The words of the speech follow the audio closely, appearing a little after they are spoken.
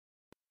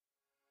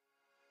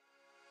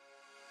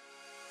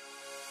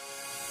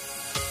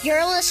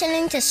You're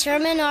listening to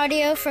sermon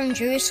audio from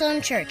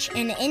Jerusalem Church,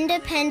 an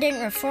independent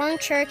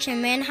Reformed church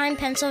in Mannheim,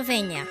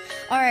 Pennsylvania.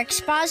 Our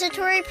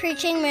expository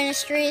preaching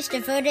ministry is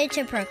devoted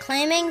to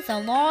proclaiming the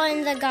law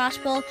and the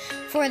gospel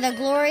for the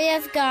glory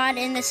of God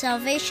and the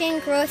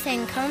salvation, growth,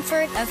 and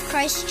comfort of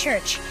Christ's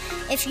church.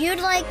 If you'd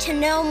like to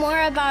know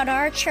more about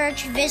our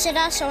church, visit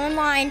us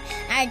online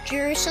at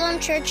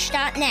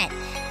jerusalemchurch.net.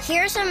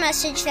 Here's a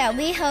message that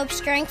we hope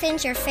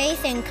strengthens your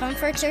faith and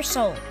comforts your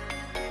soul.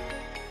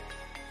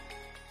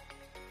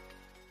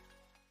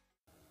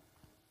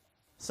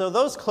 So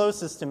those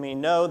closest to me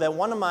know that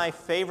one of my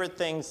favorite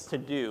things to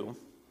do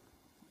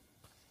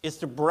is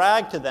to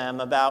brag to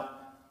them about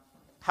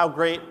how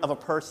great of a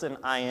person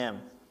I am.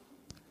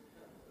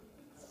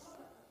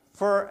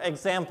 For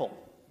example,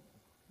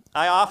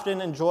 I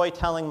often enjoy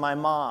telling my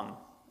mom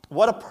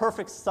what a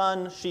perfect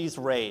son she's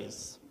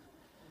raised,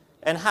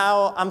 and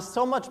how I'm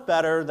so much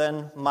better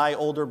than my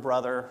older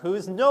brother,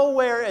 who's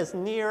nowhere as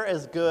near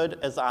as good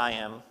as I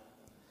am.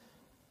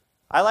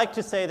 I like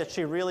to say that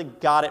she really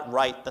got it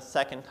right the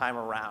second time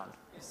around.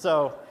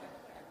 So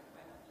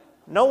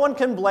no one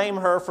can blame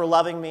her for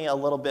loving me a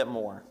little bit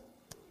more.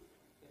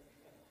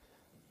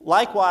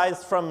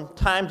 Likewise, from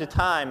time to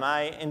time,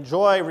 I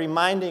enjoy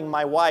reminding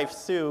my wife,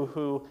 Sue,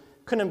 who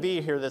couldn't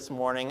be here this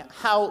morning,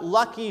 how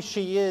lucky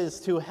she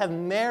is to have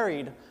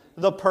married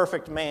the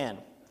perfect man.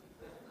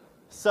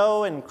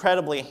 So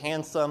incredibly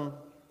handsome,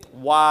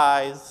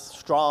 wise,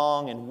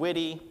 strong, and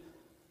witty,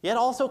 yet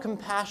also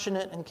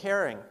compassionate and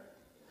caring.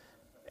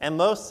 And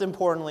most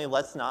importantly,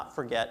 let's not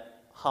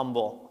forget,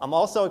 humble. I'm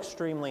also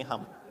extremely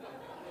humble.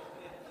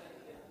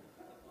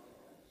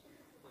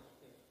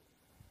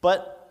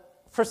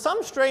 But for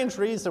some strange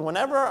reason,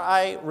 whenever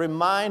I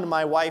remind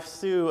my wife,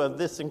 Sue, of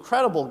this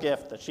incredible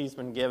gift that she's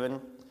been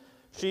given,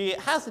 she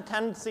has a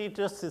tendency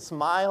just to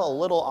smile a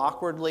little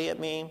awkwardly at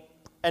me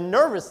and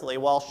nervously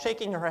while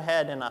shaking her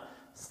head in a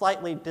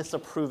slightly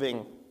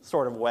disapproving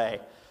sort of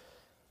way.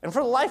 And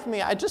for the life of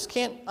me, I just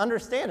can't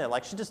understand it.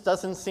 Like, she just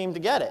doesn't seem to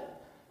get it.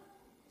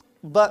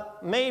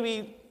 But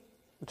maybe,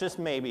 just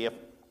maybe, if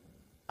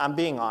I'm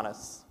being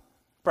honest,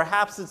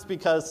 perhaps it's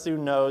because Sue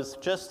knows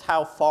just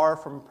how far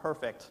from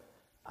perfect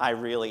I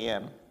really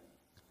am.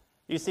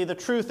 You see, the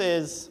truth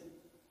is,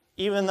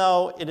 even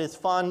though it is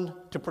fun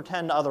to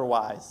pretend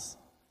otherwise,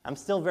 I'm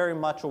still very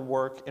much a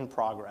work in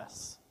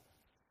progress.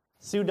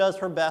 Sue does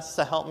her best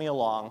to help me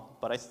along,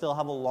 but I still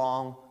have a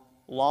long,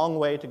 long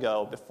way to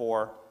go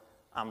before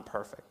I'm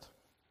perfect.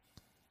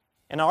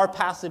 In our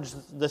passage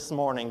this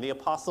morning, the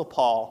Apostle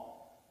Paul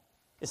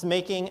is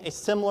making a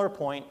similar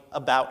point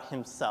about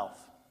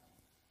himself.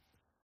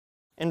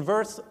 In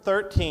verse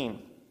 13,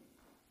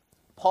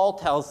 Paul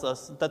tells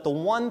us that the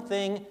one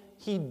thing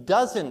he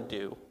doesn't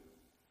do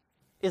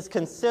is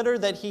consider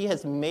that he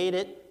has made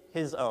it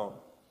his own.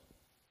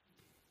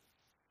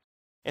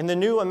 In the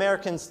New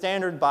American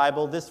Standard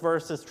Bible, this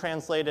verse is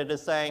translated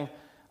as saying,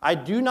 "I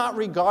do not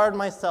regard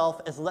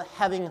myself as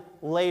having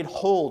laid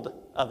hold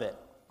of it."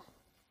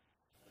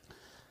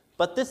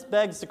 But this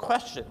begs the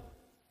question,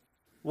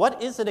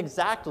 what is it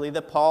exactly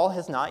that Paul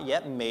has not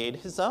yet made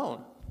his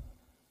own?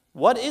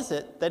 What is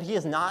it that he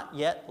has not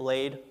yet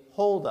laid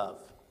hold of?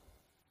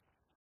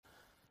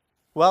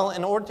 Well,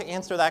 in order to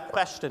answer that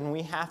question,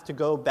 we have to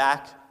go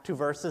back to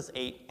verses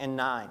 8 and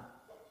 9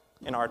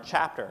 in our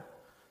chapter,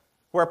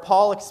 where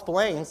Paul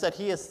explains that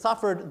he has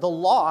suffered the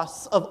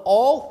loss of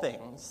all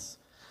things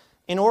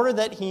in order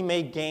that he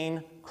may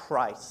gain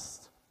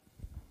Christ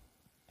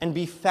and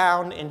be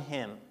found in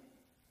him,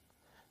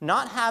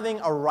 not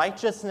having a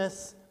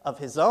righteousness of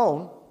his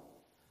own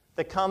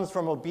that comes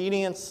from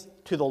obedience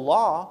to the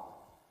law,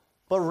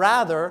 but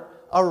rather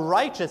a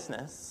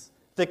righteousness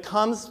that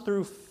comes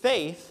through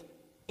faith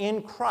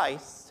in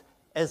Christ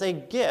as a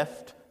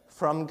gift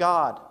from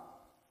God.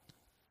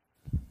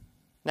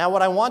 Now,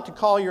 what I want to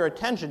call your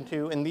attention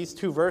to in these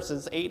two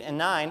verses, 8 and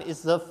 9,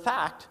 is the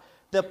fact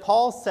that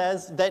Paul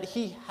says that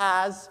he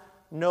has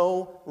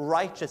no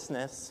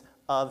righteousness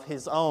of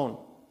his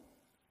own.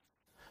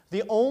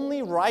 The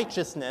only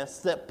righteousness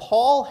that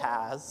Paul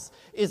has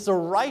is the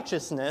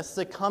righteousness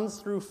that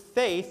comes through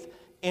faith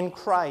in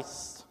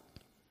Christ,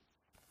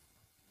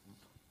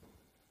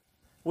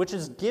 which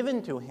is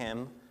given to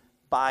him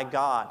by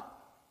God.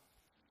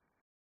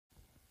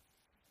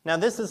 Now,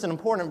 this is an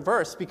important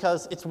verse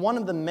because it's one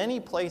of the many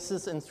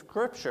places in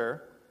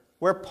Scripture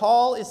where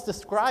Paul is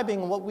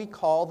describing what we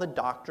call the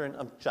doctrine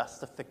of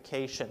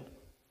justification.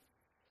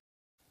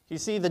 You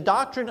see, the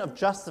doctrine of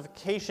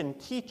justification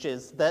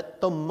teaches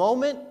that the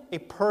moment a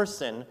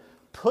person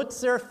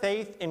puts their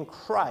faith in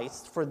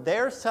Christ for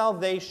their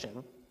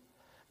salvation,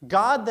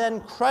 God then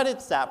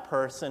credits that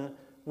person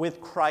with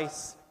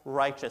Christ's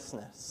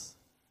righteousness.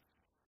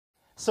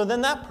 So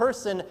then that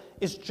person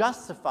is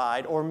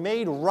justified or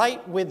made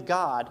right with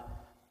God,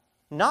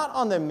 not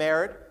on the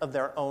merit of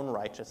their own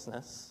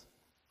righteousness,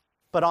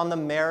 but on the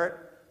merit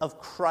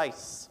of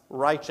Christ's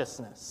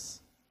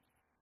righteousness.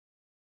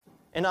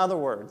 In other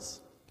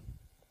words,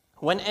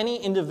 when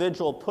any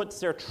individual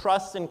puts their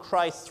trust in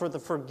Christ for the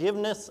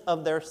forgiveness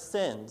of their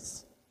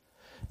sins,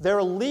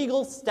 their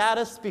legal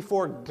status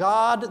before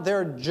God,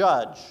 their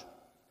judge,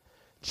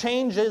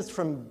 changes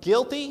from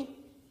guilty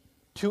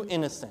to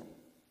innocent.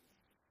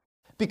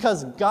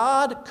 Because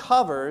God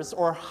covers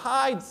or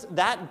hides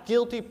that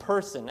guilty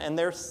person and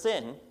their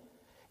sin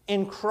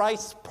in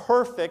Christ's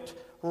perfect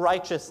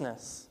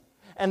righteousness.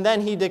 And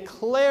then he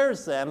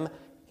declares them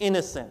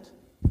innocent.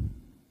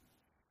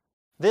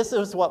 This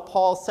is what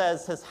Paul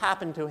says has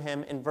happened to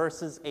him in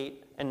verses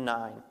 8 and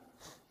 9.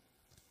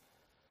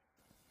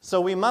 So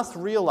we must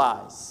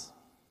realize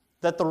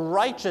that the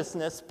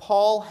righteousness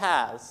Paul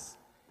has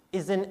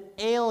is an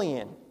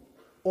alien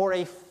or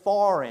a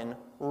foreign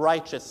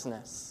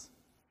righteousness.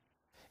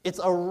 It's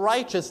a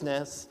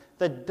righteousness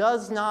that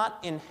does not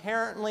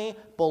inherently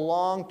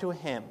belong to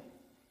him.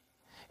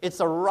 It's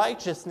a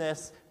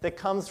righteousness that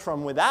comes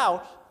from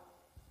without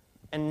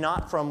and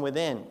not from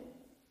within.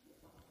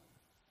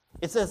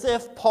 It's as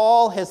if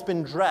Paul has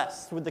been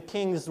dressed with the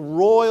king's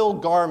royal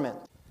garment,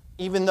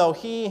 even though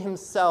he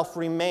himself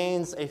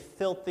remains a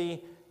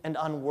filthy and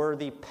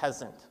unworthy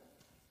peasant.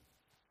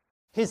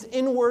 His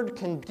inward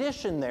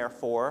condition,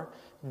 therefore,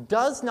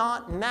 does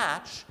not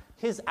match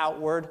his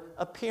outward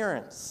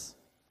appearance.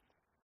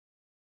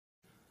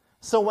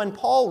 So when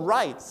Paul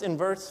writes in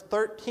verse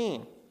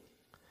 13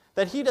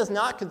 that he does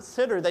not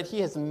consider that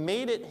he has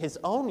made it his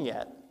own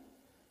yet,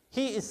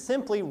 he is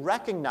simply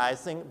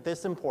recognizing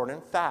this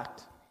important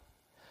fact.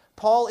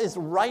 Paul is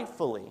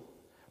rightfully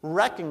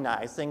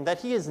recognizing that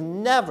he has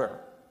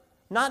never,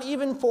 not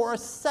even for a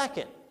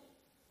second,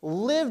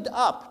 lived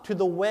up to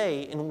the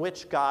way in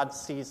which God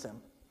sees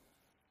him.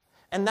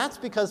 And that's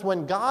because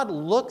when God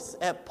looks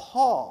at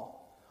Paul,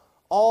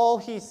 all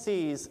he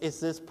sees is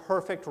this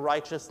perfect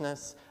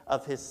righteousness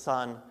of his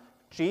Son,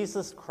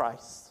 Jesus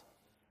Christ,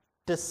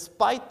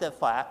 despite the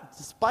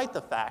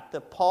fact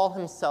that Paul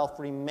himself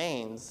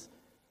remains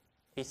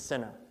a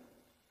sinner.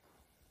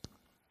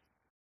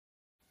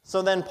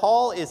 So then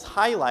Paul is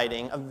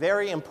highlighting a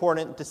very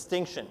important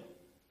distinction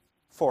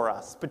for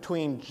us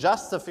between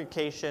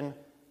justification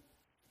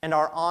and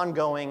our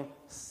ongoing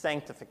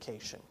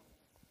sanctification.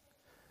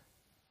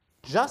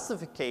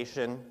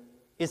 Justification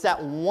is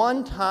that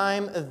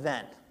one-time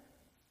event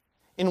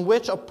in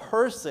which a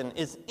person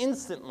is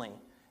instantly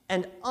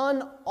and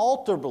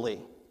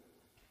unalterably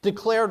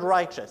declared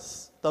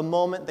righteous the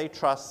moment they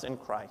trust in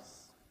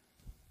Christ.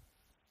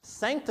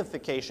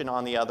 Sanctification,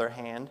 on the other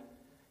hand,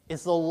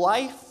 is the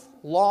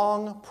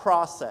lifelong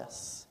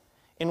process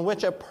in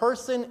which a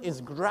person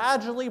is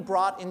gradually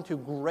brought into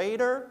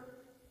greater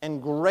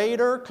and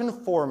greater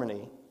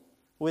conformity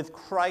with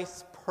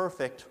Christ's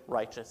perfect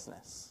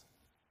righteousness.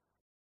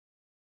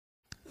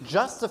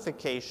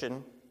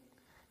 Justification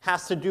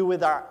has to do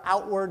with our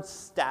outward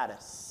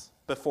status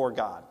before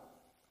God,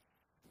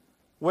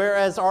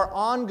 whereas our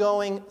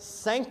ongoing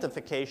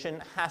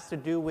sanctification has to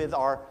do with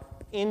our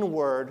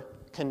inward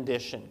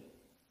condition.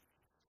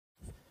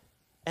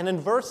 And in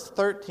verse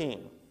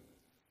 13,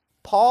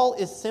 Paul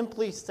is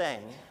simply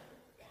saying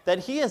that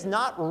he has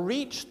not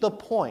reached the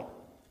point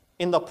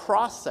in the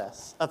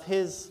process of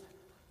his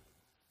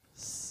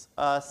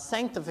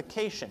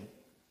sanctification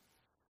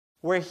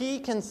where he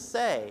can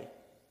say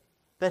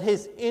that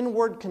his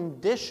inward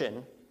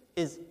condition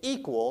is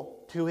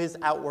equal to his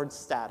outward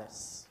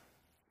status.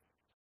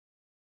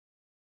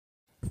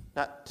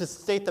 Now, to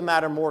state the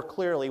matter more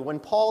clearly, when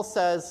Paul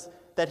says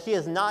that he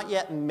has not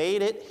yet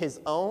made it his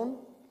own,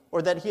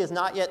 or that he has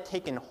not yet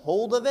taken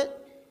hold of it,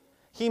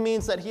 he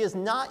means that he has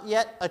not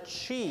yet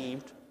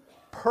achieved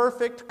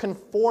perfect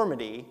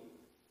conformity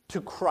to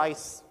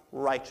Christ's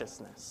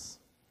righteousness.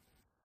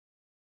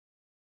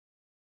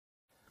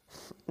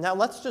 Now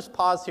let's just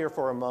pause here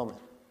for a moment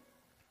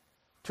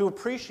to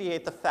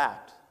appreciate the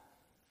fact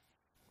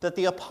that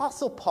the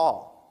Apostle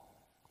Paul,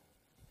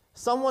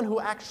 someone who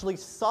actually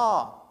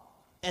saw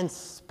and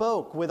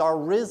spoke with our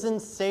risen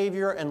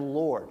Savior and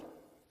Lord,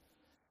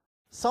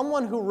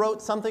 someone who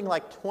wrote something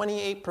like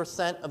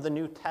 28% of the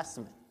New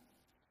Testament,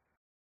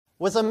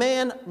 was a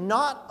man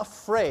not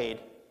afraid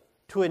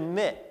to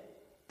admit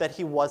that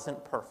he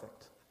wasn't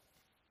perfect.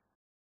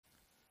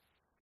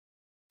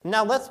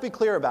 Now let's be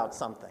clear about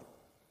something.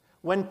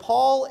 When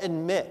Paul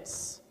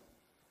admits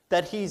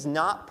that he's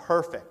not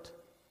perfect,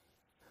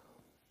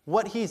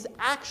 what he's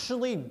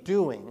actually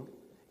doing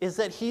is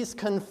that he's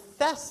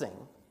confessing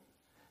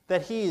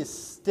that he is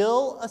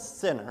still a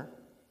sinner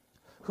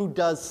who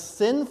does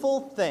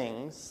sinful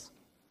things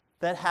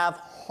that have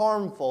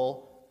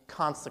harmful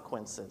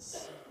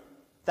consequences.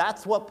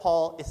 That's what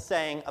Paul is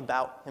saying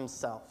about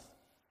himself.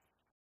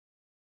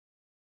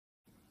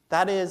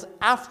 That is,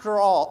 after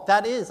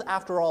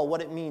all,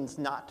 what it means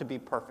not to be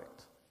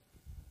perfect.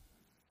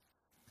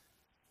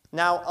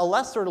 Now, a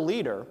lesser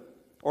leader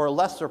or a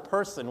lesser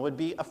person would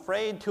be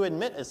afraid to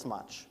admit as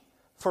much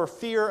for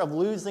fear of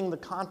losing the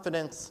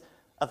confidence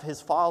of his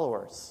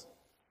followers.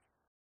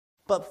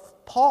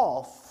 But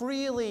Paul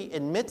freely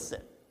admits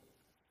it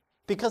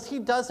because he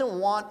doesn't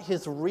want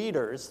his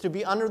readers to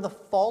be under the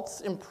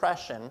false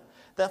impression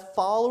that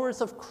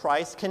followers of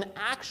Christ can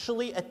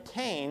actually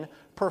attain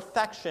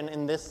perfection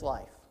in this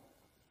life.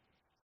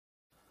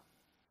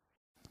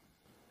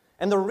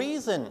 And the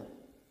reason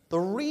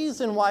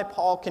why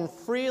Paul can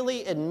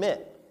freely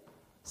admit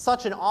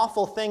such an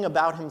awful thing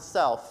about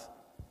himself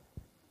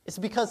is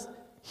because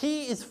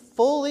he is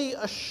fully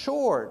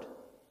assured.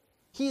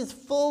 He is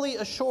fully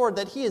assured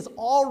that he has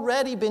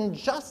already been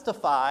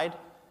justified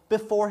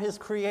before his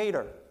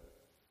Creator.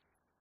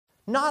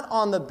 Not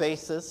on the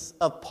basis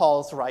of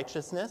Paul's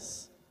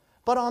righteousness,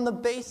 but on the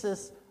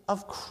basis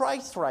of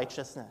Christ's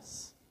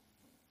righteousness.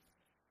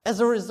 As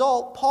a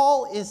result,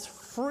 Paul is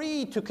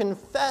free to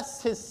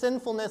confess his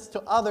sinfulness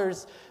to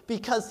others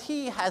because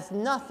he has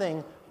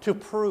nothing to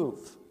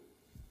prove.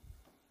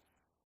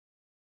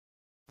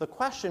 The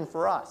question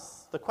for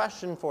us, the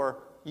question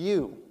for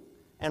you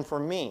and for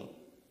me,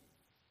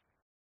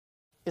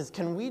 is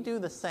can we do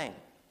the same?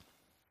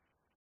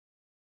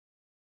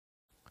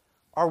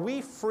 Are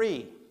we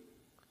free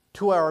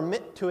to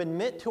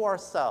admit to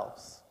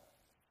ourselves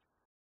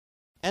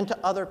and to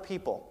other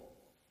people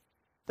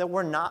that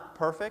we're not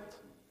perfect?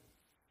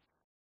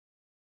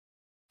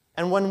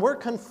 And when we're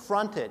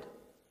confronted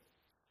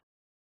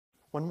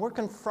with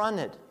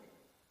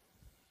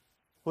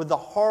the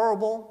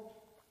horrible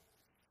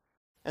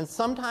and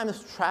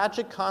sometimes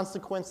tragic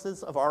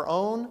consequences of our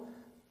own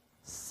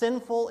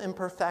sinful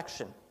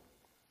imperfection,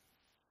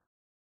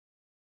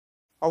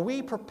 are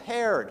we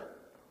prepared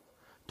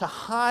to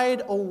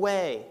hide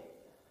away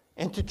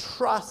and to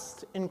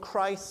trust in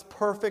Christ's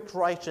perfect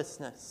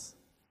righteousness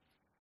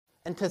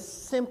and to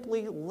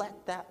simply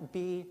let that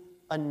be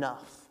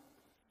enough?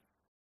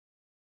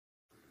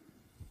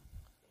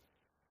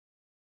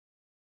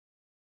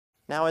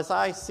 Now, as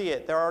I see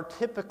it, there are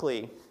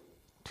typically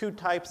two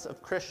types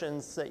of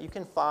Christians that you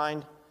can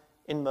find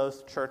in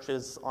most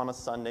churches on a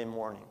Sunday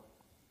morning.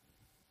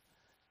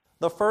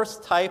 The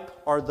first type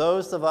are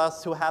those of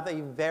us who have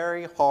a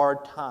very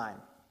hard time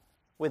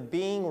with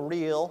being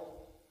real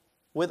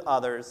with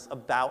others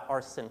about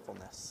our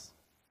sinfulness.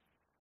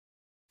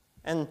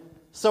 And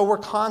so we're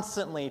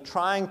constantly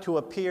trying to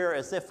appear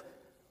as if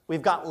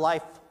we've got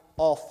life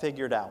all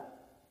figured out.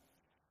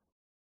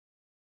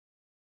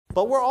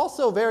 But we're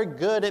also very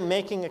good at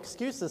making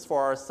excuses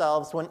for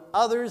ourselves when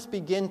others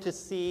begin to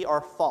see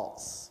our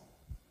faults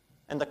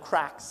and the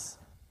cracks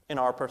in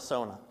our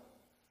persona.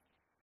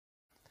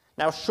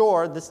 Now,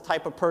 sure, this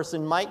type of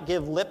person might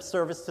give lip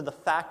service to the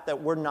fact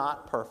that we're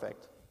not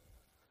perfect.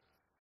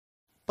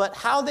 But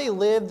how they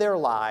live their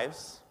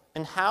lives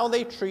and how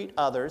they treat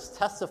others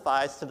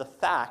testifies to the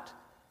fact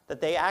that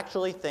they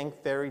actually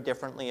think very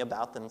differently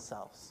about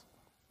themselves.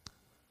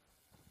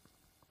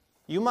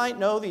 You might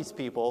know these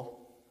people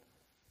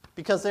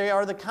because they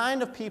are the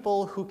kind of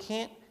people who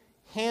can't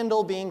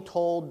handle being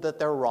told that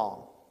they're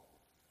wrong.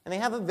 And they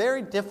have a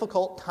very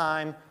difficult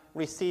time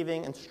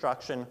receiving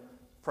instruction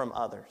from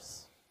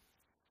others.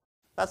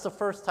 That's the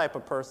first type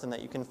of person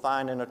that you can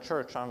find in a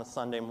church on a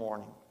Sunday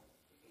morning.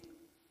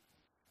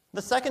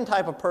 The second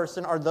type of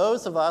person are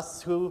those of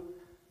us who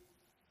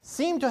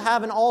seem to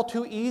have an all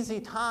too easy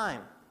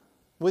time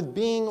with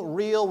being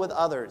real with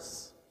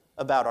others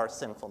about our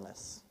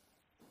sinfulness.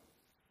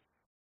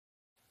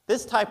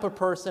 This type of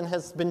person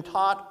has been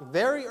taught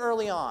very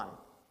early on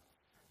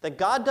that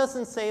God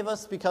doesn't save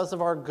us because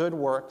of our good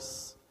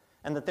works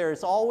and that there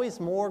is always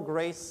more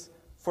grace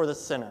for the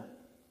sinner.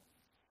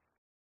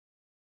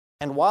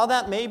 And while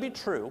that may be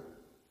true,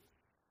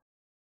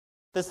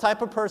 this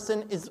type of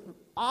person is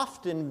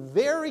often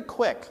very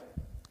quick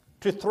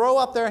to throw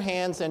up their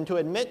hands and to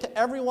admit to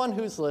everyone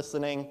who's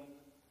listening,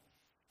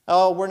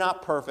 oh, we're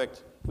not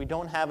perfect. We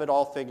don't have it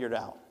all figured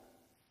out.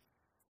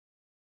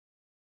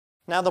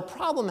 Now, the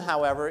problem,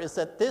 however, is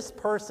that this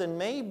person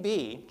may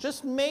be,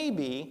 just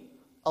maybe,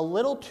 a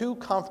little too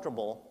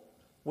comfortable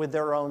with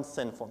their own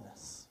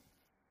sinfulness.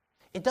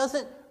 It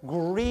doesn't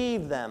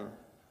grieve them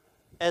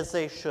as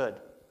they should.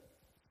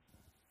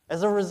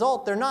 As a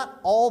result, they're not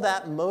all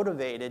that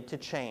motivated to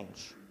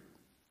change.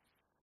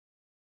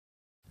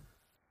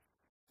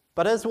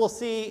 But as we'll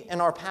see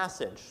in our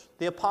passage,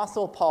 the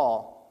Apostle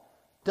Paul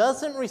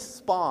doesn't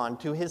respond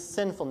to his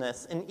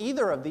sinfulness in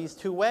either of these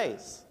two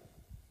ways.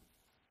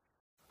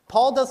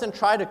 Paul doesn't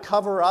try to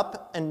cover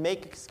up and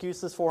make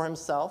excuses for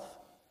himself,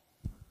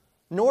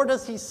 nor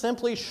does he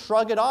simply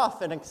shrug it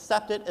off and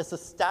accept it as a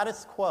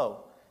status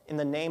quo in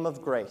the name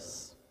of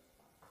grace.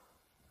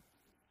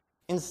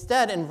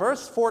 Instead, in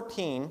verse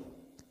 14,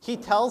 he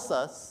tells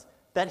us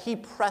that he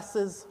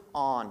presses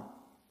on.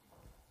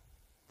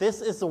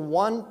 This is the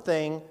one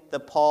thing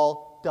that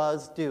Paul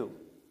does do.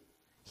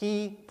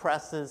 He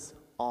presses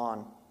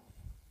on.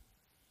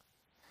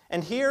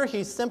 And here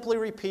he's simply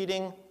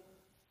repeating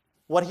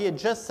what he had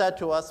just said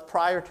to us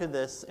prior to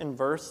this in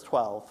verse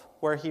 12,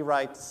 where he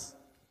writes,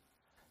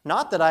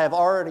 "Not that I have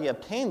already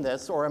obtained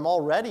this or am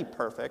already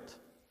perfect,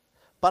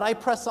 but I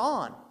press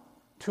on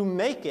to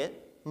make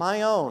it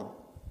my own."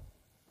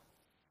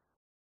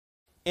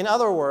 In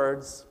other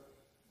words,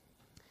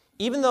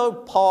 even though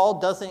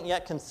Paul doesn't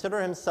yet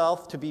consider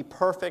himself to be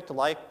perfect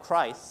like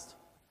Christ,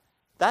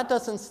 that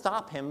doesn't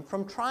stop him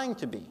from trying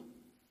to be.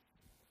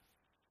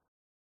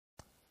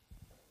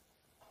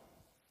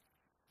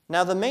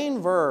 Now, the main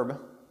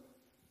verb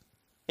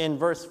in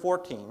verse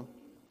 14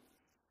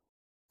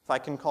 if I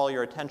can call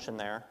your attention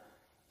there,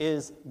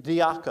 is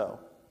diako,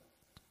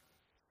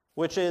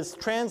 which is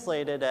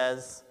translated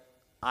as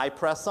I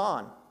press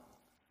on.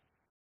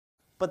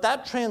 But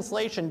that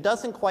translation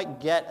doesn't quite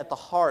get at the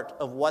heart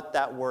of what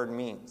that word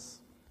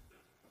means.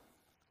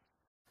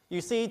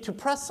 You see, to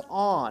press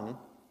on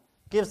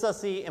gives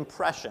us the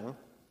impression,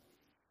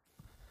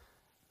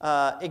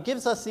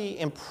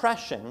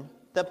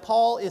 that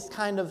Paul is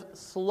kind of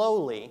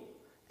slowly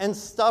and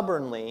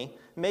stubbornly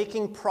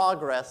making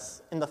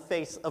progress in the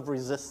face of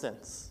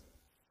resistance.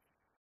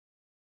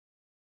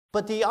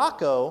 But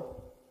diako,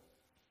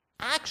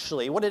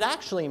 what it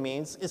actually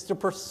means is to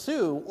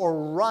pursue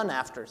or run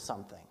after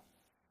something.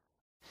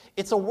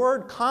 It's a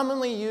word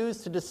commonly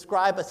used to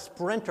describe a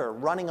sprinter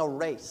running a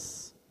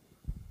race.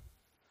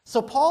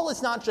 So Paul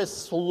is not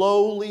just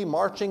slowly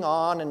marching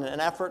on in an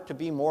effort to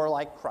be more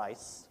like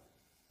Christ.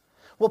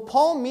 What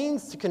Paul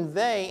means to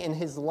convey in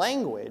his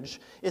language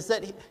is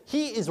that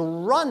he is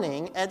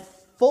running at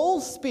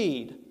full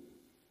speed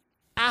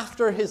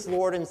after his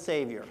Lord and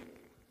Savior.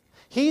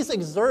 He's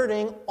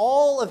exerting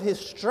all of his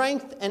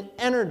strength and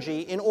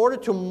energy in order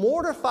to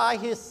mortify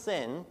his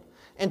sin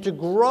and to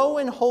grow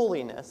in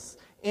holiness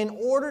in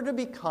order to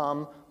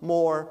become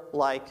more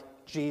like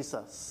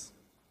Jesus.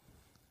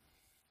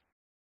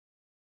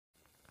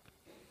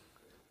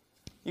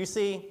 You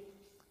see,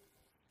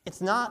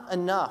 it's not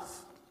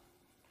enough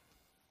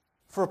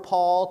for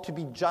Paul to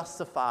be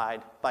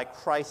justified by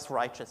Christ's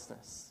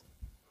righteousness.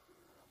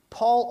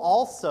 Paul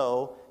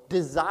also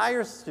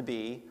desires to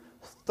be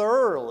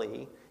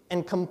thoroughly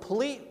and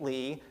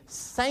completely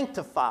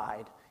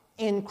sanctified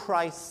in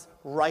Christ's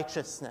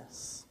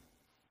righteousness.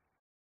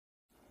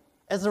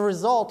 As a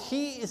result,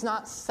 he is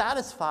not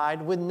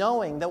satisfied with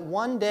knowing that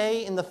one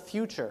day in the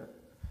future,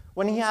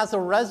 when he has a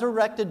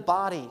resurrected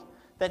body,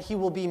 that he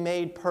will be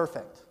made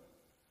perfect.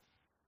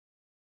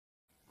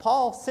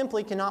 Paul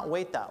simply cannot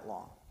wait that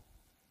long.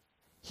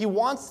 He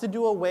wants to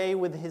do away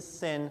with his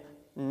sin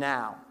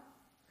now.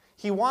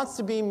 He wants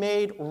to be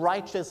made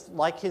righteous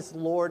like his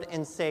Lord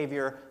and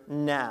Savior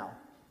now.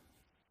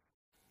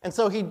 And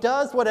so he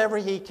does whatever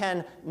he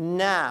can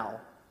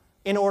now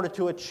in order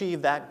to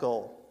achieve that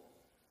goal.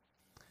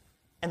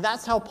 And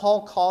that's how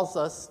Paul calls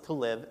us to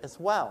live as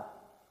well,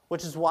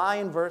 which is why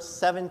in verse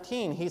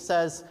 17 he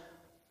says,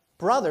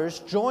 "Brothers,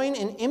 join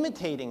in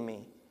imitating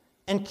me,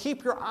 and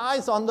keep your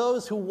eyes on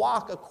those who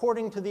walk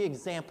according to the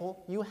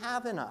example you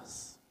have in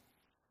us."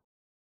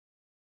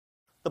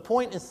 The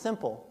point is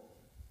simple.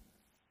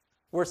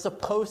 We're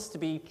supposed to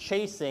be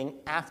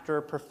chasing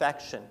after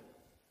perfection.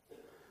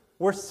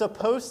 We're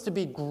supposed to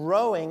be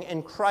growing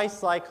in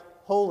Christ-like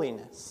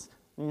holiness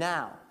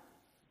now.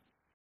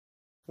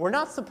 We're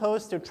not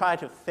supposed to try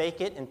to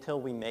fake it until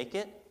we make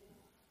it.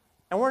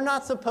 And we're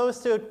not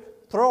supposed to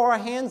throw our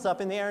hands up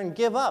in the air and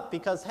give up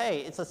because,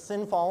 hey, it's a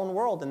sin-fallen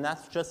world and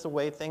that's just the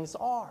way things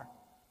are.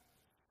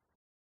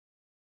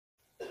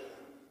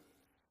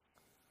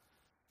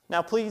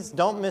 Now, please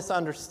don't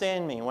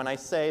misunderstand me when I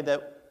say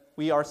that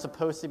we are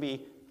supposed to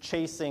be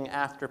chasing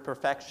after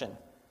perfection.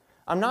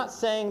 I'm not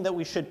saying that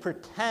we should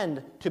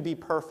pretend to be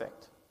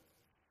perfect.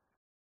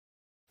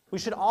 We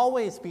should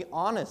always be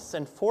honest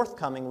and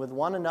forthcoming with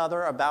one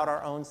another about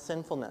our own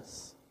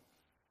sinfulness.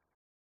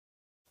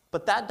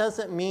 But that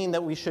doesn't mean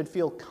that we should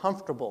feel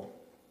comfortable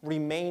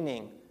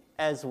remaining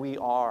as we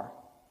are.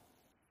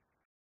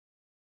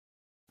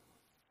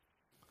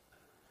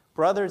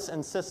 Brothers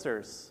and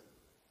sisters,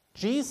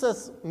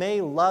 Jesus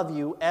may love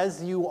you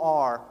as you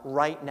are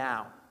right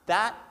now.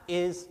 That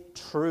is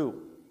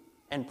true,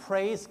 and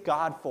praise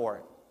God for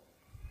it.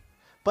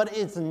 But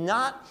it's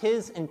not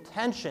his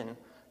intention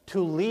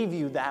to leave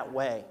you that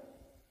way.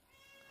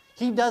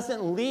 He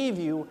doesn't leave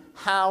you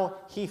how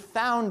he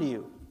found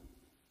you.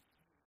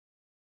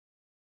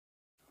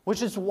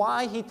 Which is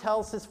why he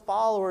tells his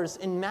followers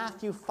in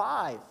Matthew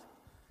 5,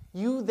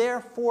 "You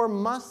therefore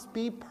must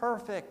be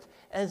perfect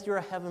as your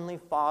heavenly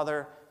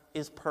Father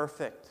is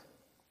perfect."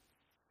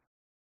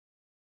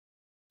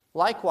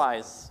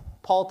 Likewise,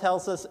 Paul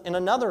tells us in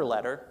another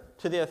letter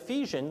to the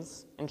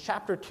Ephesians, in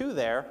chapter 2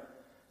 there,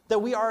 that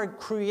we are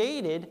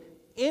created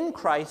in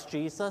Christ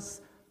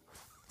Jesus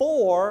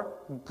for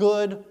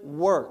good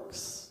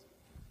works.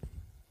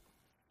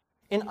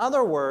 In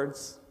other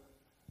words,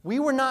 we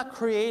were not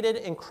created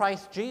in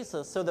Christ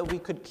Jesus so that we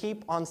could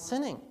keep on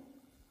sinning.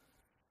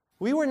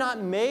 We were not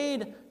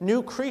made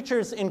new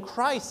creatures in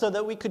Christ so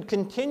that we could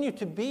continue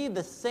to be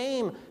the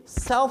same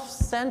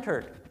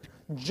self-centered,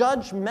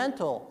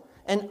 judgmental,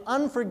 and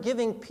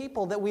unforgiving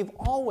people that we've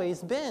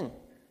always been.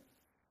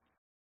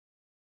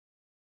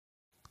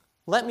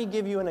 Let me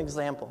give you an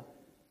example.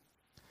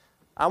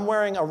 I'm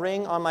wearing a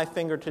ring on my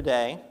finger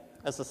today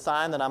as a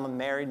sign that I'm a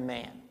married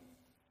man.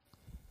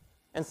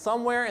 And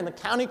somewhere in the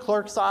county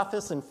clerk's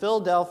office in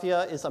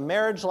Philadelphia is a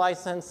marriage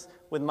license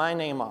with my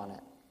name on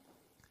it.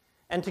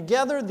 And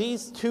together,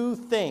 these two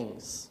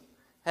things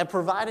have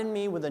provided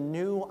me with a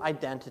new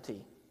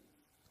identity.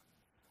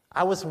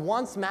 I was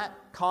once Matt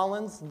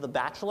Collins, the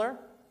bachelor,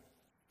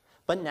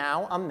 but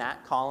now I'm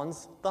Matt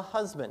Collins, the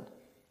husband.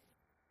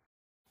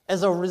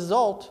 As a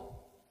result,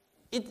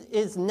 it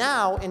is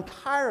now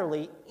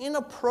entirely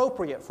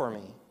inappropriate for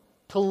me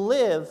to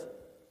live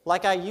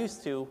like I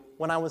used to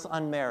when I was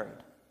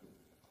unmarried.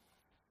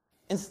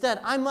 Instead,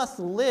 I must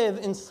live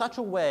in such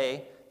a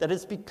way that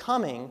is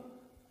becoming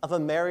of a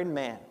married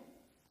man.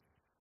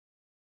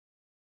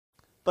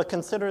 But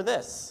consider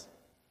this.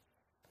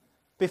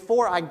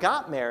 Before I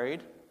got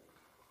married,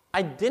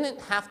 I didn't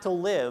have to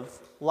live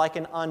like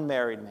an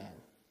unmarried man.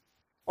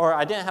 Or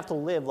I didn't have to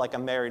live like a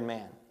married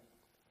man.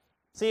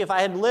 See, if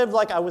I had lived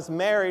like I was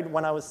married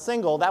when I was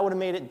single, that would have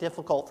made it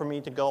difficult for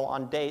me to go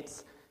on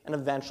dates and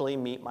eventually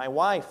meet my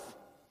wife.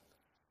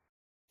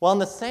 Well, in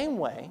the same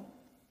way,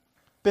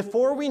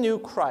 before we knew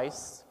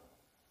Christ,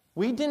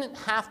 we didn't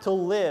have to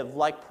live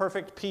like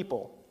perfect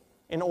people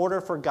in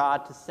order for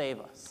God to save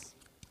us.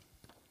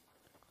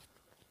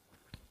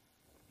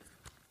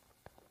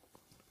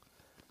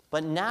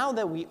 But now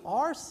that we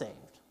are saved,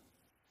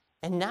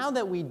 and now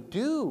that we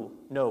do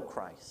know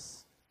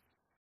Christ,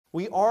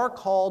 we are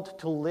called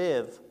to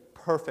live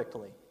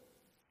perfectly.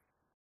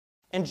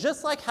 And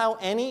just like how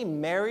any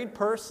married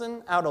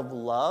person out of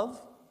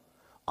love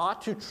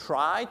ought to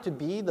try to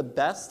be the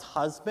best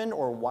husband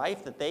or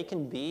wife that they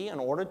can be in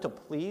order to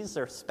please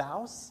their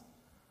spouse,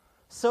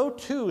 so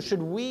too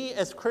should we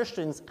as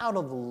Christians out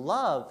of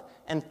love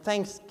and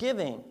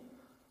thanksgiving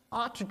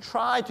ought to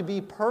try to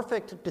be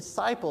perfect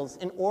disciples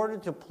in order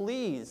to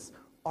please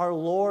our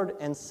Lord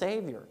and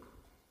Savior.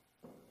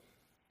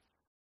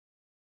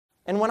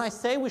 And when I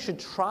say we should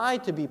try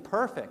to be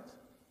perfect,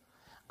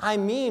 I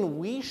mean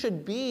we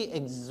should be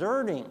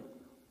exerting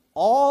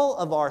all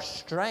of our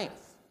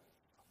strength,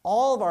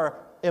 all of our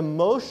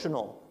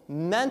emotional,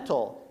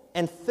 mental,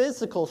 and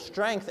physical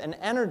strength and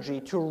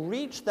energy to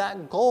reach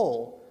that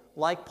goal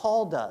like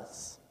Paul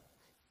does.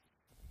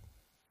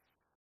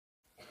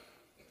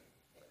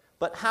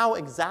 But how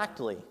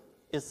exactly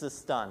is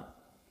this done?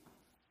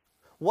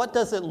 What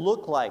does it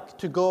look like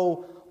to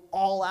go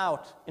all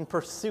out in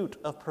pursuit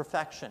of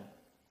perfection?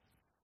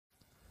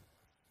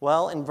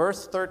 Well, in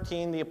verse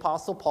 13, the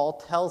Apostle Paul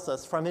tells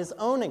us from his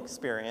own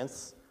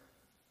experience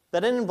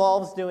that it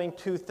involves doing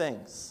two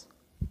things.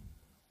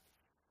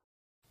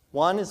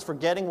 One is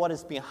forgetting what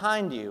is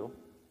behind you,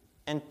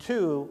 and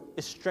two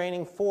is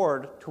straining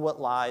forward to what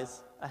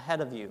lies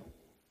ahead of you.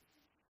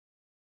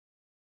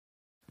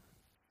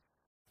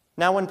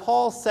 Now, when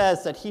Paul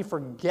says that he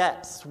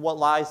forgets what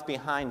lies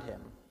behind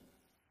him,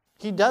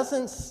 he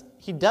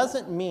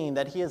doesn't mean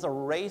that he has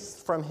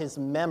erased from his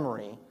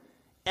memory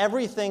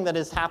everything that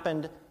has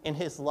happened in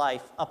his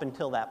life up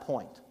until that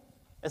point,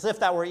 as if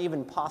that were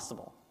even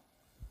possible.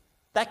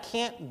 That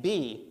can't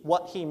be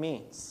what he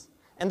means.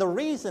 And the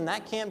reason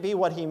that can't be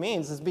what he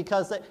means is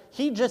because that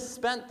he just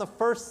spent the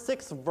first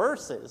 6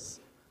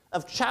 verses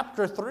of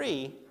chapter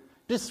 3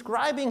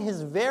 describing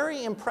his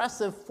very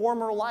impressive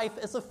former life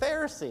as a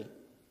Pharisee.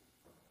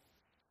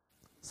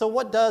 So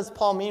what does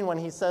Paul mean when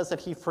he says that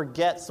he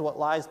forgets what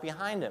lies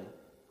behind him?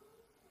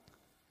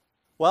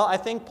 Well, I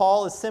think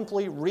Paul is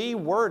simply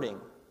rewording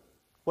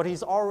what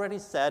he's already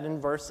said in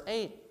verse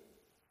 8,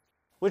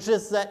 which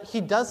is that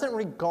he doesn't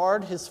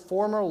regard his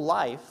former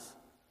life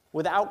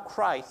without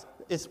Christ,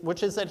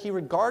 which is that he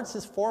regards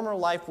his former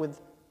life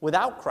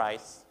without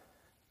Christ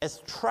as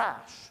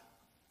trash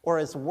or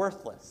as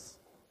worthless.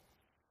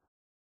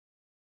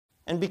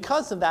 And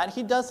because of that,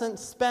 he doesn't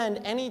spend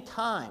any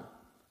time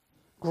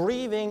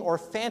grieving or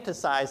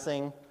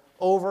fantasizing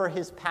over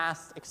his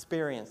past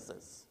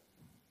experiences.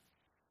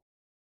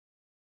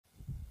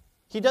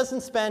 He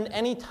doesn't spend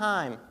any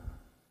time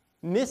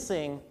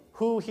missing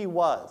who he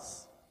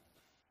was.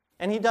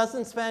 And he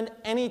doesn't spend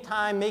any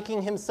time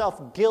making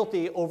himself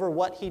guilty over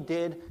what he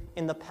did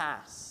in the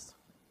past.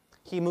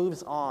 He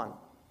moves on.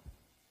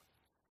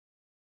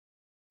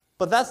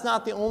 But that's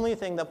not the only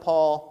thing that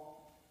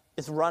Paul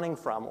is running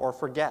from or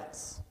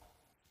forgets.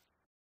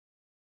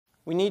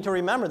 We need to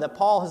remember that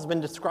Paul has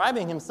been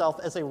describing himself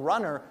as a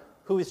runner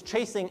who is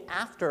chasing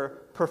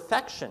after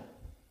perfection,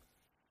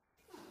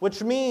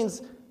 which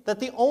means that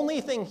the only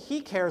thing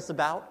he cares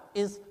about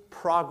is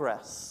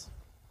progress.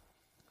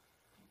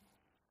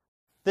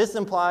 This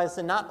implies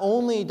that not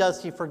only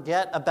does he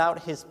forget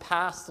about his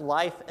past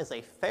life as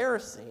a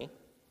Pharisee,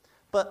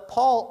 but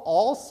Paul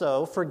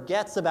also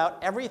forgets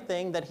about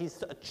everything that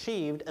he's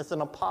achieved as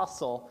an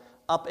apostle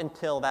up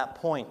until that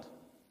point.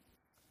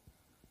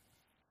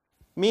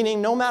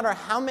 Meaning, no matter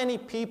how many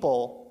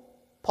people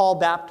Paul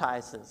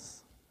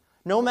baptizes,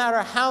 no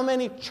matter how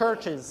many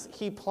churches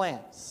he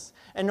plants,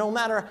 and no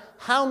matter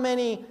how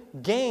many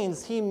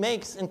gains he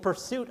makes in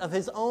pursuit of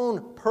his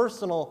own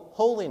personal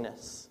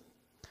holiness,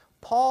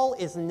 Paul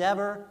is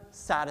never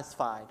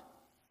satisfied.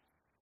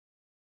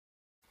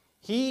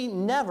 He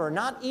never,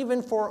 not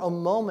even for a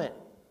moment,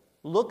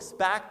 looks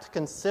back to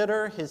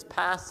consider his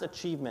past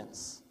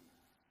achievements.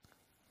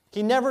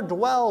 He never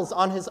dwells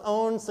on his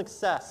own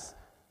success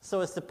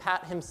so as to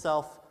pat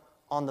himself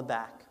on the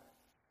back.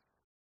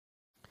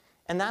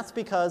 And that's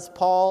because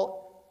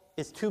Paul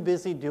is too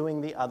busy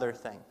doing the other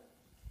thing,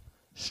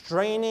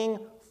 straining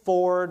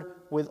forward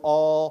with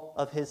all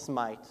of his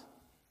might,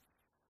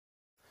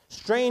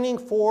 straining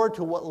forward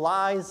to what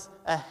lies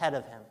ahead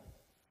of him.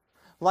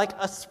 Like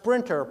a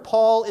sprinter,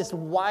 Paul is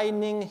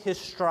widening his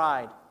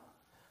stride,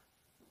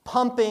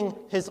 pumping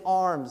his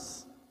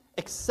arms,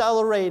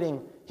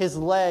 accelerating his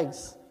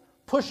legs,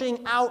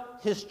 pushing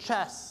out his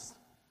chest.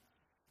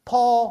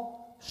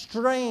 Paul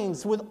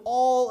strains with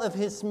all of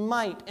his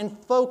might and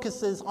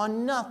focuses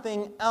on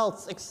nothing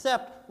else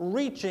except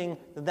reaching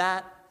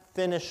that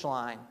finish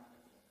line.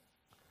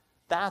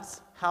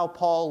 That's how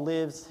Paul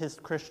lives his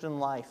Christian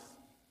life.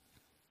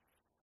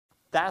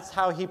 That's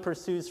how he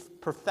pursues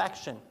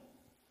perfection.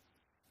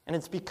 And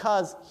it's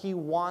because he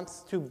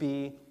wants to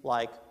be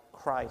like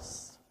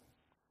Christ.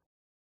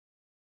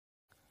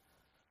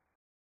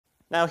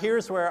 Now,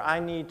 here's where I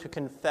need to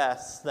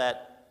confess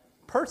that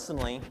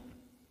personally,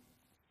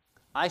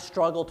 I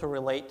struggle to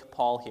relate to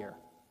Paul here.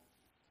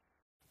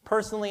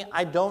 Personally,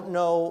 I don't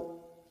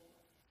know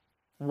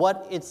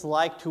what it's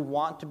like to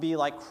want to be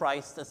like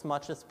Christ as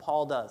much as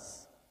Paul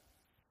does.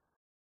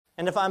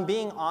 And if I'm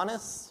being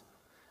honest,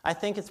 I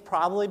think it's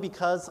probably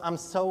because I'm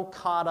so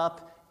caught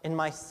up in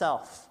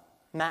myself,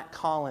 Matt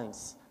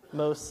Collins,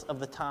 most of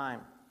the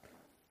time.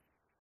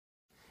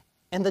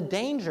 And the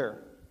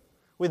danger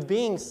with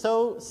being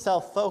so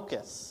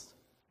self-focused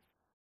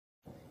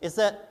is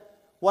that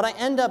what I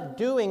end up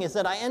doing is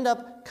that I end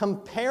up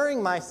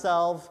comparing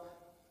myself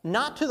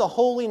not to the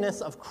holiness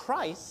of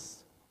Christ,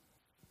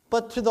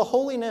 but to the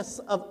holiness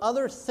of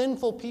other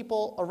sinful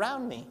people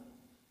around me.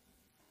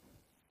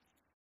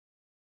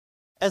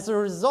 As a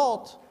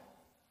result,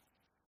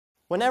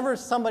 whenever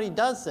somebody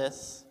does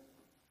this,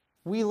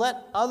 we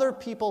let other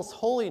people's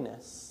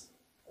holiness,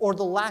 or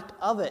the lack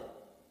of it,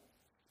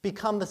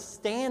 become the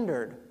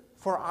standard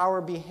for our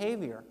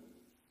behavior.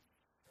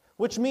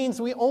 Which means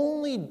we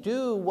only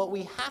do what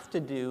we have to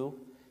do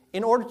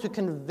in order to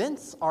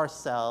convince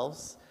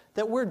ourselves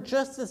that we're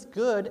just as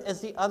good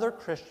as the other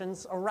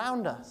Christians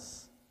around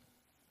us,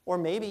 or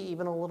maybe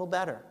even a little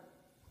better.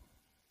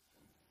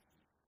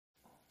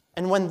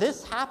 And when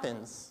this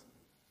happens,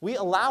 we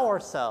allow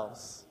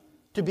ourselves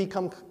to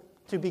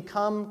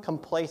become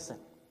complacent,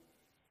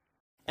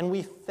 and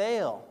we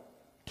fail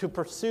to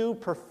pursue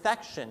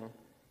perfection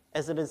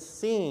as it is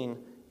seen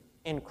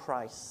in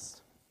Christ.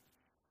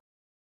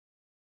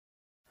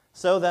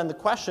 So then the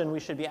question we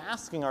should be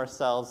asking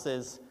ourselves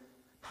is,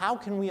 how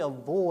can we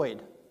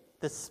avoid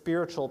this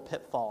spiritual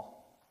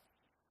pitfall?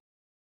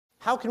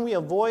 How can we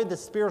avoid the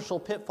spiritual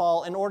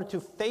pitfall in order to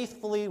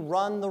faithfully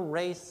run the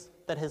race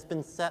that has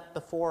been set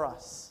before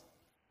us?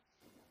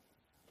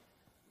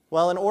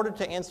 Well, in order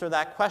to answer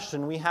that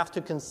question, we have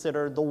to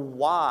consider the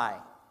why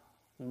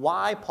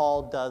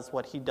Paul does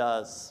what he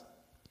does,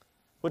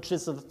 which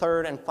is the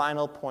third and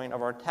final point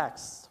of our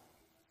text.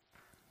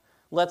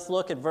 Let's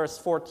look at verse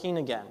 14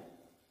 again.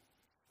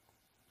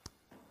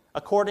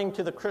 According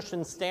to the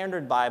Christian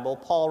Standard Bible,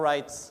 Paul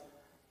writes,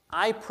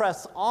 "I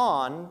press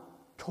on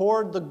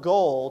toward the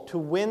goal to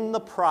win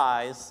the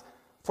prize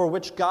for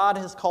which God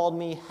has called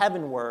me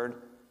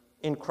heavenward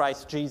in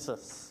Christ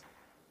Jesus."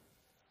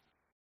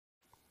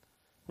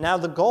 Now,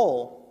 the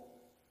goal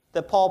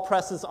that Paul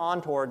presses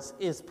on towards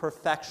is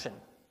perfection.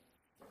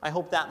 I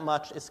hope that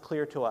much is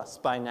clear to us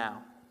by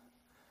now.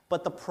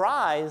 But the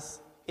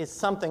prize is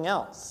something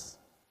else.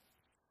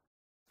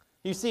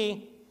 You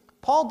see,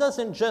 Paul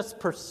doesn't just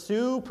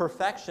pursue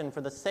perfection for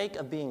the sake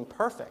of being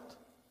perfect.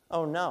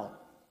 Oh, no.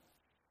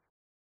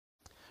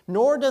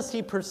 Nor does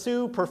he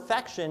pursue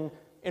perfection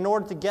in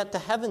order to get to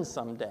heaven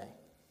someday.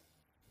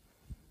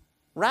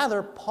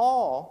 Rather,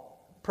 Paul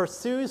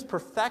pursues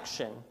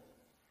perfection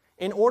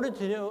in order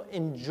to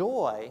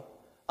enjoy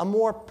a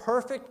more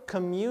perfect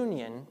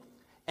communion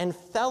and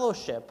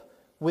fellowship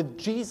with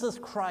Jesus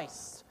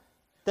Christ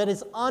that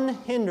is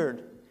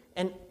unhindered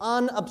and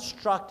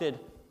unobstructed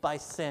by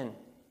sin.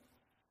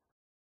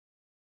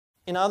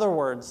 In other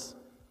words,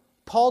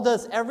 Paul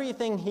does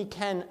everything he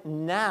can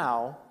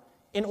now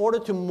in order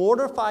to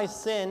mortify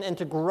sin and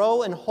to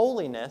grow in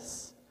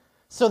holiness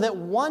so that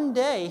one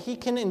day he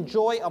can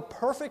enjoy a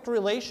perfect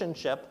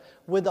relationship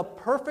with a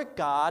perfect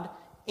God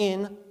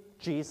in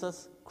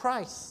Jesus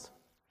Christ.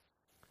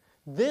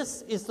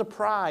 This is the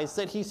prize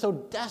that he so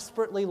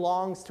desperately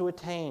longs to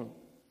attain.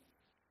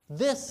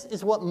 This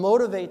is what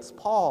motivates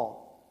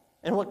Paul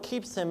and what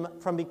keeps him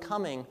from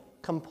becoming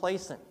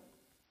complacent.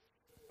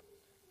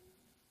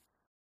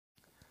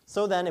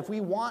 So then, if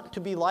we want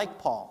to be like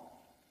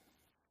Paul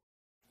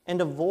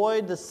and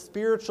avoid the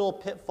spiritual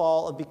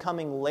pitfall of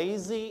becoming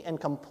lazy and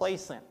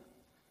complacent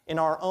in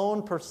our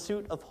own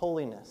pursuit of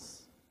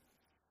holiness,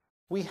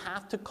 we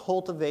have to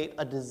cultivate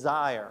a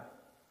desire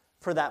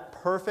for that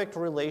perfect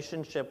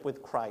relationship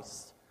with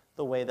Christ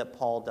the way that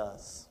Paul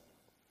does.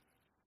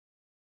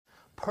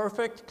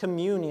 Perfect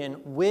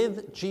communion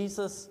with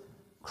Jesus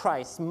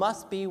Christ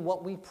must be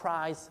what we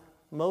prize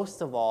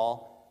most of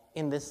all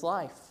in this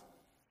life.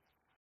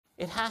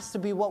 It has to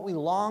be what we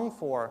long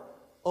for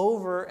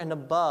over and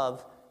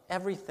above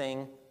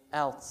everything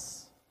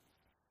else.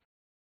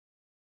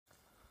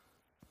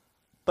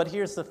 But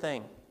here's the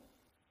thing.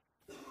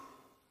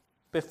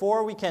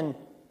 Before we can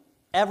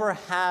ever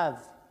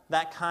have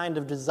that kind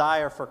of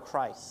desire for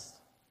Christ,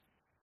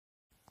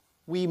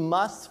 we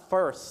must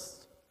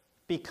first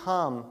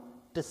become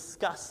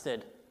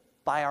disgusted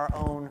by our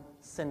own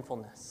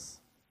sinfulness.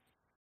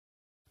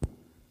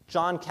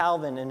 John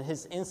Calvin, in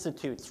his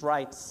Institutes,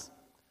 writes,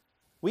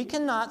 "We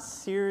cannot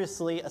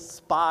seriously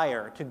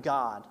aspire to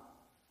God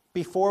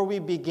before we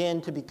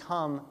begin to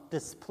become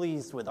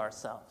displeased with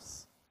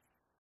ourselves."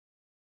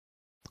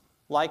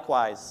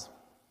 Likewise,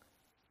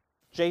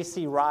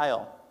 J.C.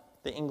 Ryle,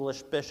 the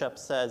English bishop,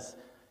 says,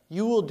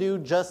 "You will do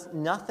just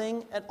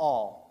nothing at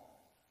all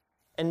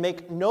and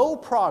make no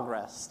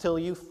progress till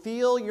you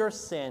feel your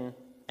sin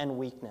and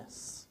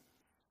weakness."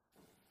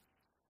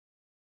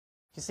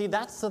 You see,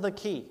 that's the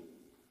key.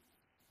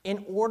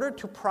 In order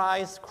to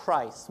prize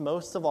Christ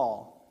most of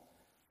all,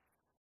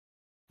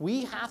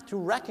 we have to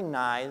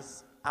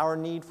recognize our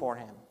need for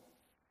him.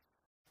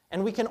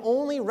 And we can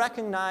only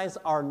recognize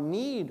our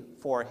need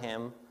for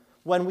him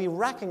when we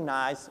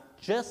recognize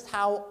just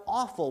how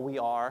awful we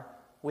are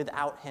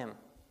without him.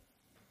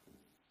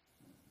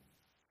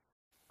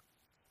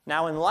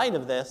 Now, in light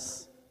of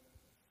this,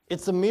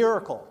 it's a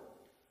miracle,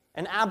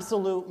 an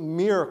absolute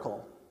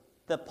miracle,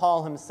 that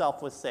Paul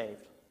himself was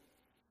saved.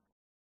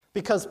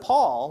 Because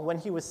Paul, when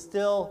he was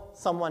still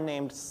someone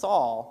named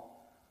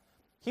Saul,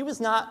 he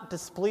was not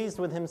displeased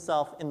with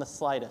himself in the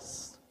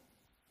slightest.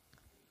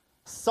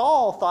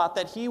 Saul thought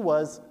that he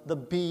was the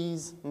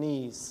bee's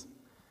knees.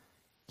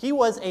 He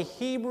was a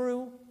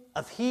Hebrew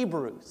of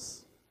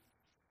Hebrews.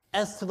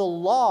 As to the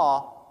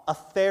law, a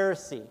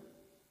Pharisee.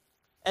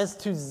 As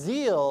to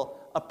zeal,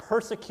 a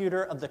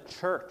persecutor of the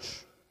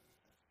church.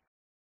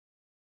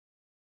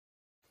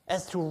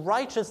 As to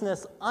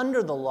righteousness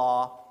under the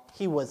law,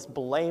 he was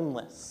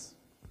blameless.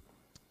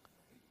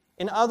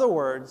 In other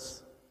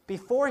words,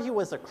 before he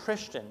was a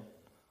Christian,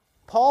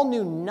 Paul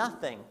knew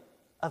nothing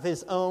of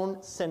his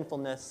own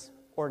sinfulness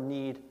or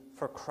need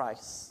for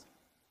Christ.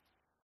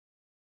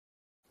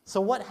 So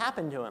what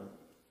happened to him?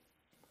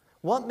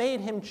 What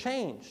made him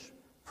change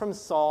from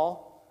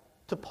Saul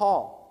to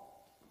Paul?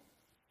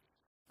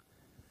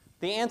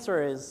 The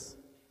answer is,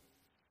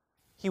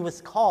 he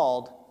was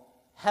called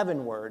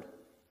heavenward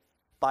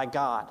by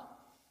God.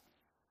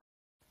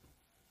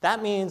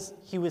 That means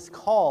he was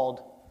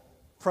called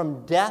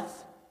from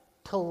death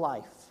to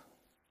life.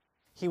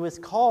 He was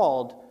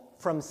called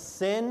from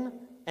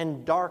sin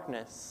and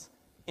darkness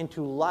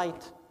into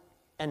light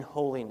and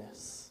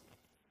holiness.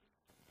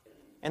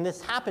 And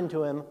this happened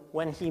to him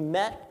when he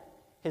met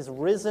his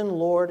risen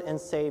Lord and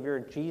Savior,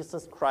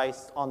 Jesus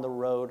Christ, on the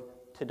road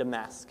to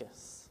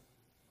Damascus.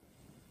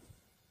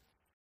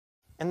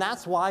 And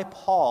that's why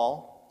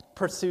Paul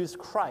pursues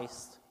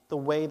Christ the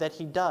way that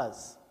he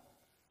does.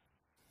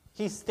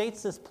 He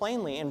states this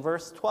plainly in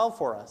verse 12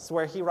 for us,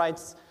 where he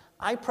writes,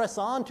 "I press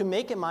on to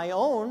make it my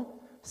own,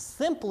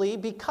 simply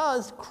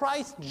because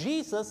Christ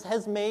Jesus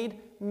has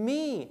made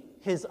me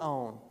his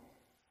own."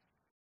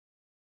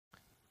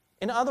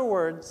 In other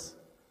words,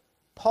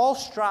 Paul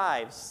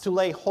strives to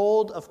lay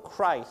hold of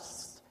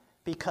Christ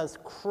because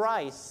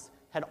Christ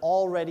had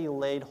already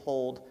laid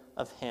hold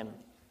of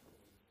him.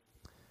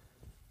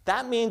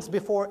 That means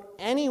before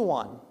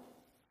anyone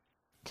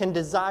can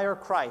desire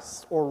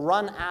Christ or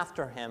run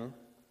after him,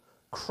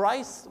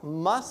 Christ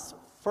must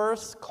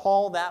first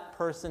call that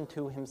person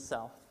to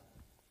himself.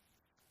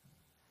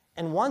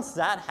 And once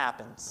that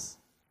happens,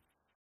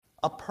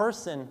 a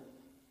person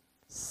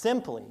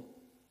simply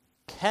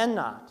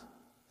cannot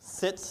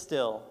sit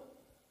still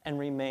and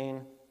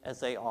remain as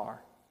they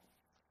are.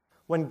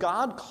 When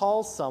God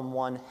calls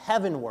someone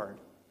heavenward,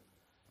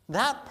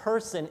 that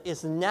person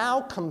is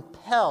now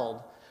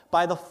compelled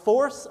by the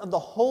force of the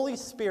Holy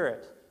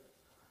Spirit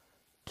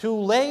to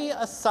lay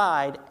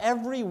aside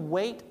every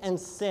weight and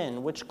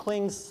sin which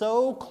clings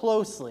so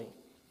closely,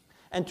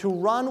 and to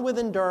run with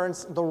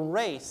endurance the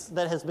race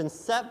that has been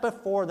set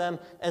before them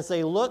as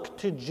they look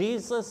to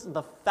Jesus,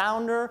 the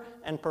founder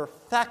and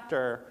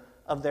perfecter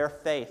of their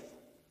faith.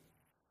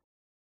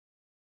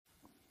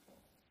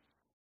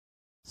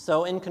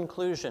 So in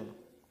conclusion,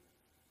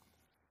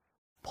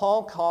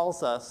 Paul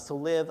calls us to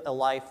live a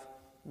life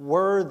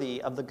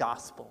worthy of the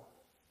gospel.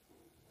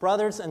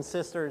 Brothers and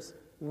sisters,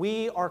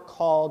 we are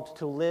called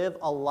to live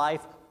a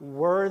life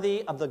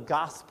worthy of the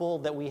gospel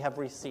that we have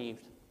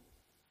received.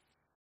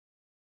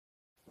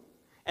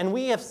 And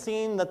we have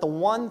seen that the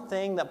one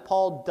thing that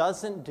Paul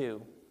doesn't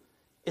do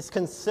is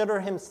consider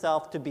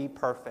himself to be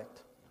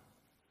perfect.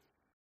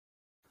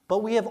 But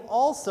we have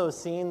also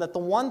seen that the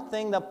one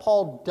thing that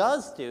Paul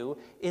does do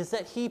is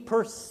that he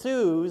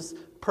pursues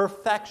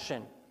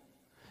perfection.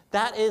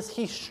 That is,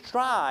 he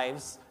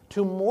strives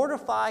to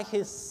mortify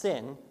his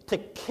sin, to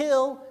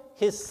kill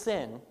his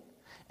sin,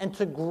 and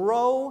to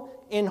grow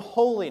in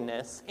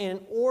holiness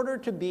in order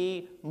to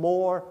be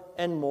more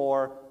and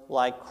more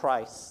like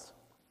Christ,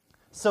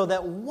 so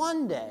that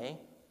one day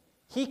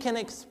he can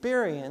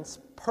experience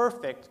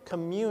perfect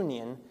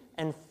communion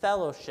and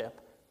fellowship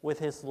with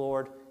his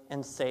Lord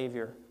and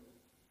Savior.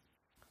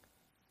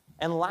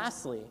 And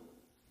lastly,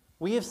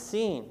 we have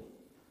seen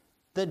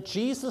that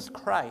Jesus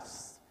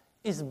Christ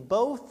is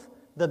both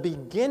the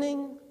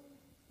beginning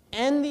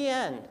and the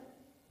end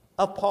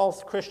of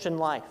Paul's Christian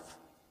life.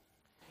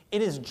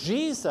 It is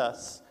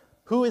Jesus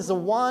who is the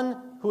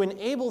one who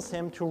enables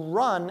him to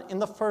run in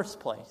the first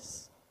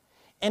place.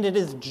 And it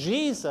is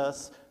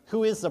Jesus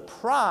who is the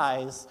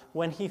prize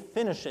when he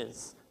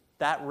finishes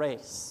that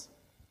race.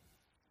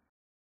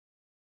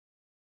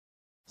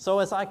 So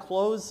as I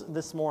close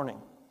this morning,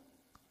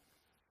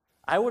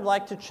 I would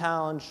like to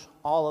challenge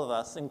all of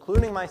us,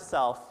 including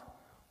myself,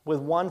 with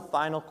one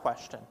final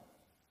question.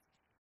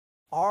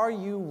 Are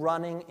you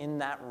running in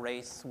that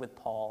race with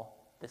Paul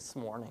this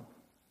morning?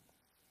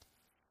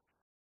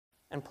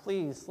 And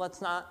please,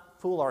 let's not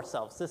fool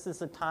ourselves. This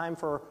is a time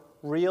for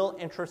real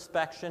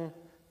introspection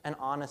and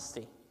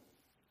honesty.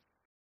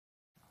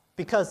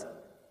 Because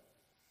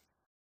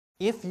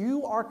if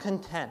you are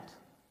content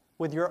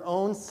with your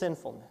own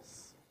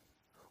sinfulness,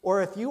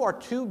 or if you are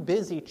too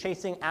busy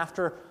chasing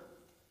after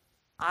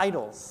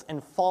idols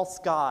and false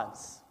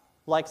gods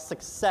like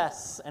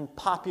success and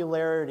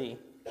popularity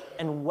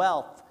and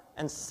wealth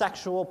and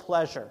sexual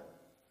pleasure,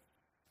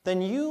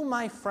 then you,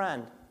 my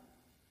friend,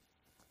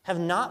 have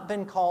not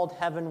been called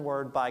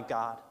heavenward by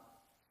God.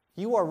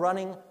 You are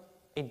running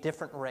a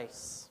different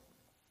race.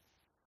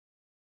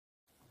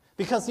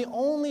 Because the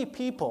only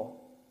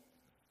people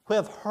who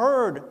have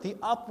heard the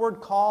upward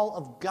call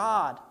of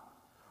God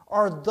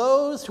are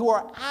those who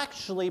are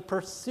actually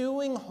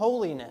pursuing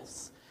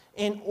holiness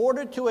in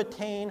order to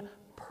attain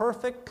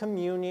perfect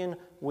communion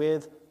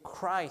with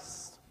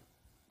Christ.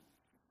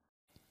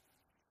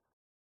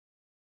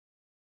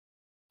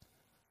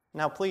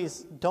 Now,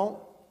 please don't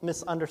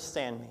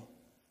misunderstand me.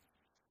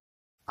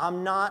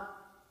 I'm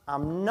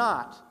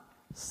not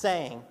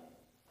saying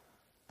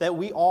that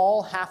we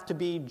all have to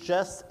be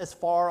just as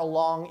far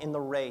along in the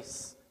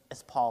race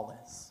as Paul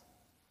is.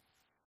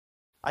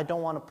 I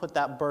don't want to put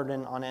that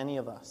burden on any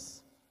of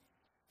us.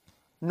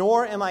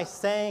 Nor am I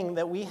saying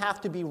that we have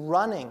to be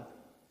running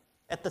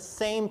at the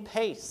same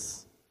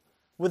pace,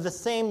 with the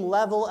same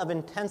level of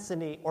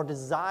intensity or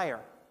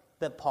desire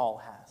that Paul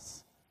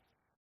has.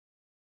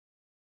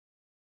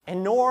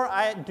 And nor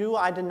do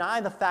I deny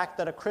the fact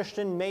that a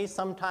Christian may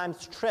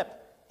sometimes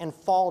trip and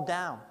fall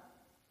down.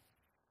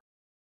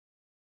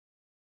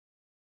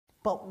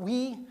 But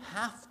we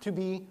have to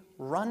be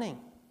running.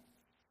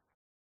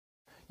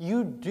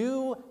 You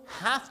do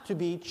have to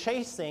be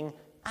chasing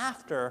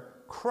after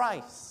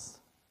Christ.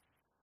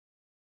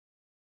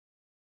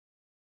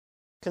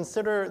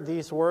 Consider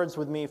these words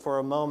with me for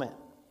a moment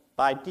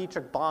by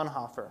Dietrich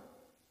Bonhoeffer,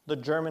 the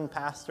German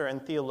pastor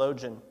and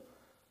theologian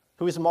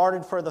who was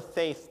martyred for the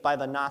faith by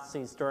the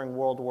Nazis during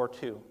World War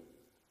II.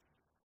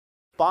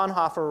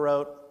 Bonhoeffer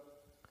wrote,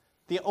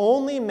 "The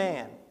only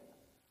man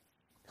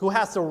who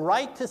has the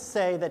right to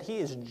say that he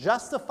is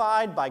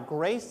justified by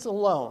grace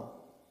alone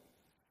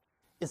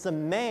is a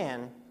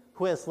man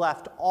who has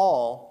left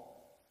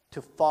all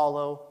to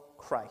follow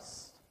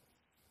Christ."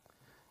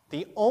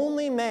 The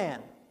only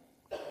man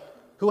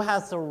who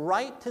has the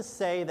right to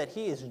say that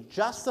he is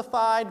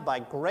justified by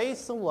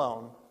grace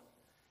alone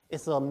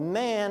is a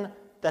man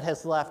that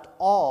has left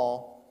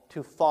all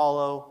to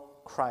follow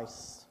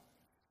Christ.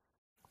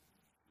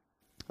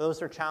 Those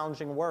are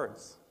challenging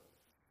words.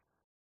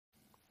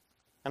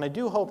 And I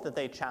do hope that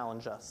they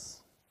challenge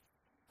us.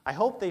 I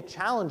hope they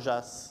challenge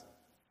us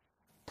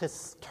to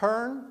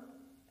turn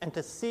and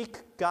to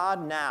seek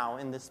God now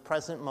in this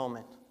present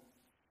moment,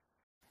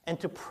 and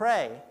to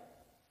pray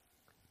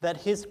that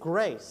His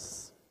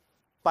grace,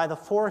 by the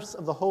force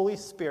of the Holy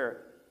Spirit,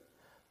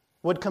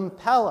 would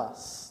compel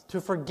us to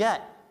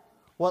forget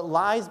what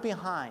lies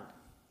behind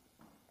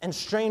and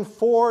strain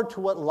forward to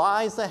what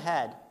lies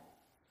ahead,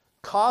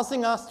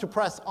 causing us to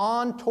press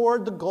on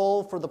toward the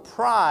goal for the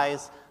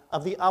prize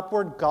of the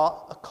upward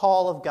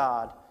call of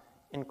God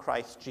in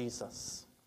Christ Jesus.